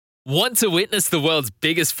Want to witness the world's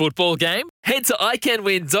biggest football game? Head to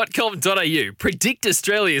iCanWin.com.au, predict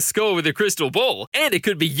Australia's score with a crystal ball, and it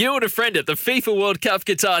could be you and a friend at the FIFA World Cup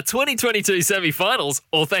Qatar 2022 semi-finals,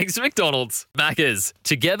 all thanks to McDonald's. Maccas,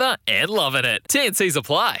 together and loving it. TNCs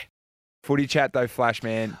apply. Footy chat though, Flash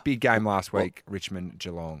man. Big game last week, Richmond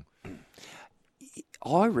Geelong.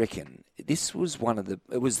 I reckon this was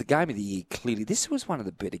it was the game of the year, clearly. This was one of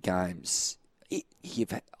the better games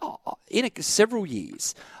you've had in several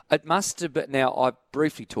years. It must have been. Now, I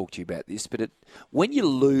briefly talked to you about this, but when you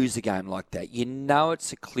lose a game like that, you know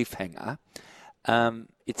it's a cliffhanger.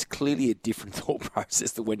 It's clearly a different thought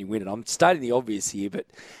process than when you win it. I'm stating the obvious here, but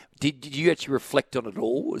did you actually reflect on it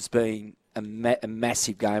all as being a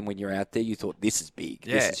massive game when you're out there? You thought, this is big.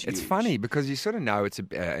 Yeah, this is huge. It's funny because you sort of know it's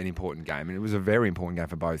an important game, and it was a very important game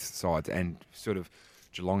for both sides. And sort of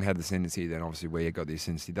Geelong had the ascendancy, then obviously we got the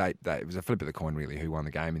ascendancy. It was a flip of the coin, really, who won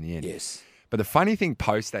the game in the end. Yes. But the funny thing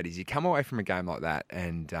post that is you come away from a game like that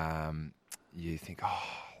and you think,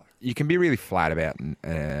 you can be really flat about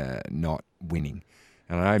not winning.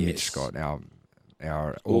 And I know Mitch Scott,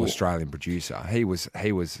 our all-Australian producer, he was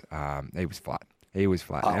flat. He was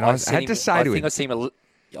flat. And I had to say to him,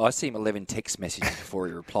 I see him 11 text messages before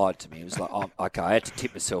he replied to me. It was like, okay, I had to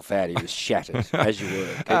tip myself out. He was shattered, as you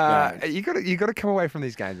were. You got to come away from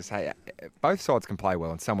these games and say both sides can play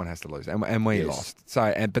well, and someone has to lose, and we lost.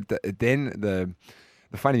 So, then the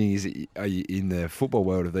funny thing is, in the football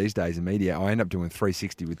world of these days in media, I end up doing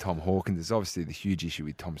 360 with Tom Hawkins. There's obviously the huge issue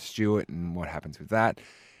with Tom Stewart and what happens with that,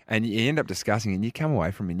 and you end up discussing it, and you come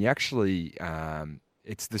away from it, and you actually.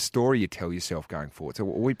 It's the story you tell yourself going forward. So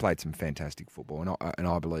we played some fantastic football, and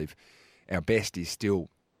I believe our best is still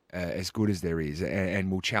as good as there is,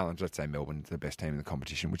 and will challenge, let's say, Melbourne, the best team in the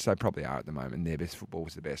competition, which they probably are at the moment. Their best football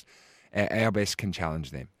was the best. Our best can challenge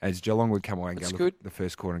them. As Geelong would come away and go look at the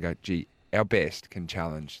first quarter and go, gee, our best can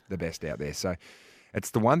challenge the best out there. So it's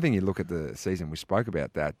the one thing you look at the season, we spoke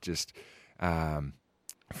about that, just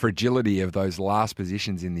fragility of those last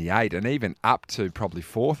positions in the 8 and even up to probably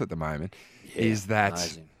 4th at the moment. Yeah,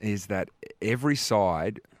 is that every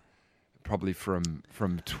side, probably from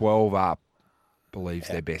 12 up, believes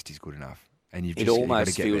their best is good enough, and it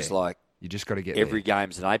almost feels like you just got to get every there.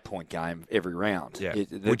 game's an 8-point game every round. Yeah,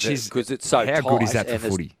 which is because it's so how tight. Good is that for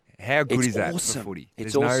footy? How good is that awesome. for footy?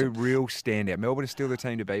 It's There's awesome. no real standout. Melbourne is still the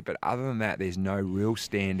team to beat, but other than that, there's no real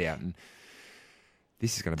standout. And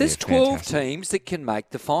this is going to be There's 12 fantastic. teams that can make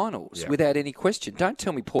the finals without any question. Don't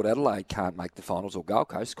tell me Port Adelaide can't make the finals or Gold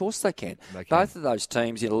Coast. Of course they can. Both of those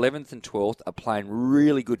teams in 11th and 12th are playing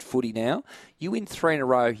really good footy now. You win 3 in a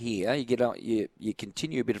row here. You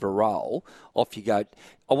continue a bit of a roll. Off you go.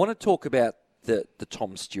 I want to talk about the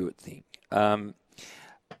Tom Stewart thing.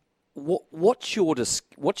 What's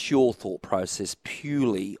your thought process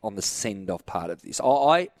purely on the send-off part of this?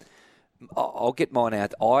 I'll get mine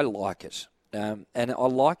out. I like it. And I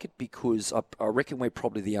like it because I reckon we're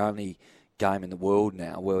probably the only game in the world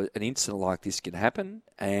now where an incident like this can happen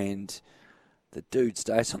and the dude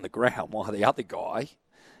stays on the ground while the other guy,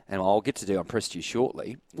 and I'll get to do on press to you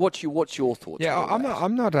shortly. What's your thoughts? Yeah, I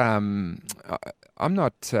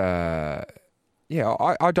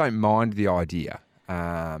don't mind the idea,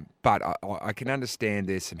 but I can understand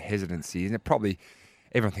there's some hesitancy, and probably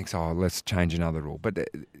everyone thinks, let's change another rule, but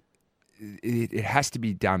it has to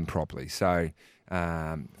be done properly. So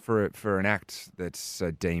for an act that's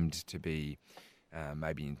deemed to be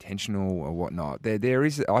maybe intentional or whatnot, I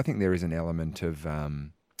think there is an element of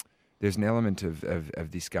there's an element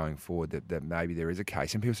of this going forward that maybe there is a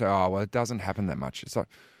case, and people say, it doesn't happen that much. It's like,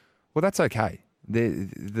 well, that's okay.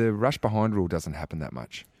 The rush behind rule doesn't happen that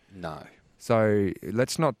much. No. So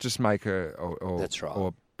let's not just make That's right.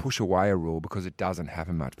 or push away a rule because it doesn't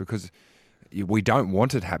happen much, because we don't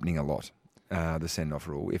want it happening a lot, the send-off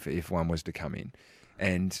rule, if one was to come in.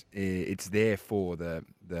 And it's there for the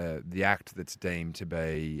act that's deemed to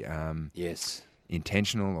be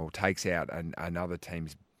intentional or takes out another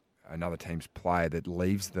team's player that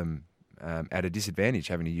leaves them at a disadvantage,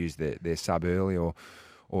 having to use their sub early or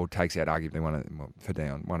takes out arguably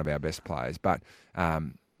one of our best players. But I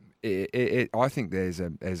think there's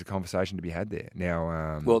a conversation to be had there.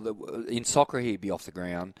 Now, in soccer he'd be off the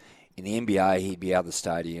ground. In the NBA he'd be out of the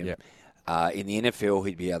stadium. Yep. In the NFL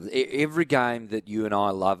he'd be out. Every game that you and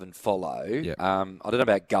I love and follow. Yep. I don't know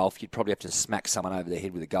about golf. You'd probably have to smack someone over the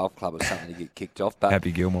head with a golf club or something to get kicked off. But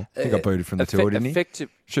Happy Gilmore, he got booted from the tour, didn't he?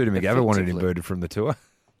 Shooter McGavin wanted him booted from the tour.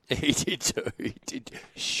 He did too. He did.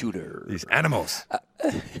 Shooter. These animals.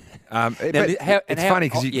 It's funny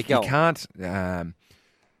because you can't.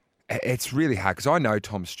 It's really hard because I know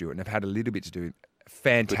Tom Stewart and I've had a little bit to do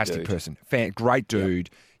fantastic person, great dude,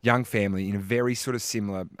 young family in a very sort of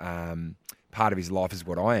similar part of his life as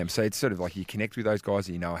what I am. So it's sort of like you connect with those guys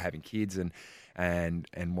that you know are having kids and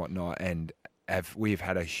whatnot. And we've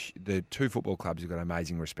had the two football clubs have got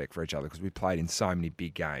amazing respect for each other because we played in so many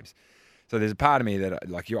big games. So there's a part of me that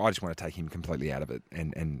I just want to take him completely out of it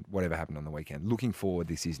and whatever happened on the weekend. Looking forward,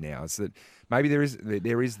 this is now. It's that maybe there is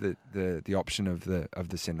the option of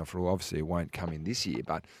the send-off rule. Obviously, it won't come in this year,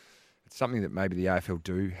 but it's something that maybe the AFL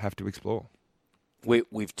do have to explore.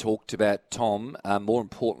 We've talked about Tom, more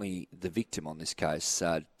importantly, the victim on this case,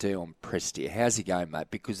 Dion Prestia. How's he going, mate?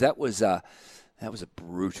 Because that was a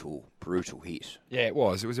brutal hit. Yeah, it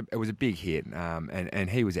was. It was a big hit, and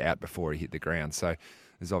he was out before he hit the ground. So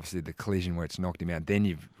there's obviously the collision where it's knocked him out. Then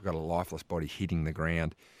you've got a lifeless body hitting the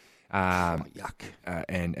ground. Yuck.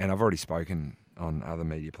 And I've already spoken on other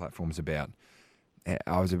media platforms about.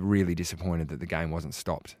 I was really disappointed that the game wasn't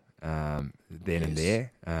stopped. And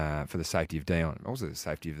there for the safety of Dion. Also the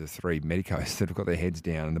safety of the three medicos that have got their heads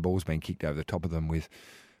down and the ball's been kicked over the top of them with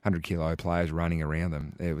 100-kilo players running around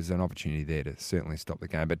them. There was an opportunity there to certainly stop the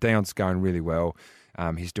game. But Dion's going really well.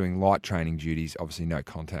 He's doing light training duties, obviously no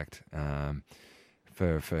contact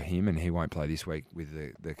for him, and he won't play this week with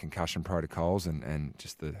the concussion protocols and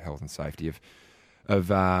just the health and safety of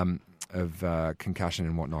concussion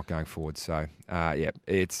and whatnot going forward. So,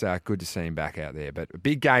 it's good to see him back out there. But a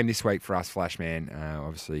big game this week for us, Flashman,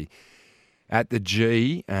 obviously at the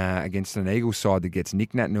G against an Eagles side that gets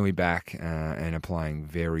Nick Naitanui back and are playing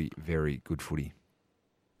very, very good footy.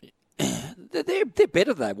 They're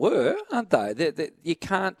better than they were, aren't they? You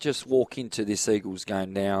can't just walk into this Eagles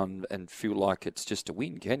game now and feel like it's just a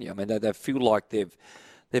win, can you? I mean, they feel like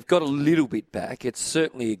they've got a little bit back. It's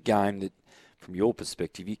certainly a game that, from your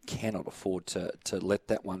perspective, you cannot afford to let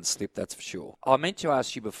that one slip, that's for sure. I meant to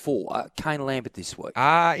ask you before, Kane Lambert this week.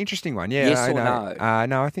 Interesting one, yeah. Yes or no?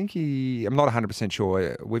 No, I think I'm not 100%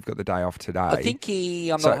 sure. We've got the day off today. I think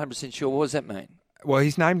I'm not 100% sure. What does that mean? Well,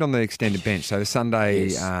 he's named on the extended bench, so the Sunday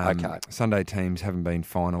Yes. Sunday teams haven't been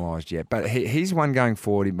finalised yet. But he's one going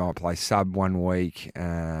forward. He might play sub 1 week.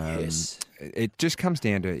 Yes. It just comes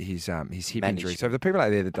down to his hip injury. So for the people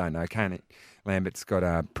out there that don't know, Kane Lambert's got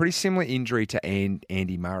a pretty similar injury to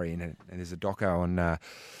Andy Murray, and there's a doco on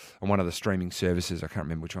one of the streaming services. I can't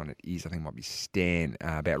remember which one it is. I think it might be Stan,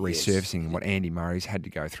 about resurfacing what Andy Murray's had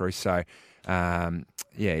to go through. So,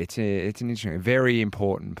 it's an interesting, very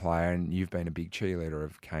important player, and you've been a big cheerleader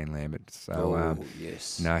of Kane Lambert. So,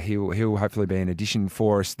 yes. no, he'll hopefully be an addition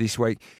for us this week.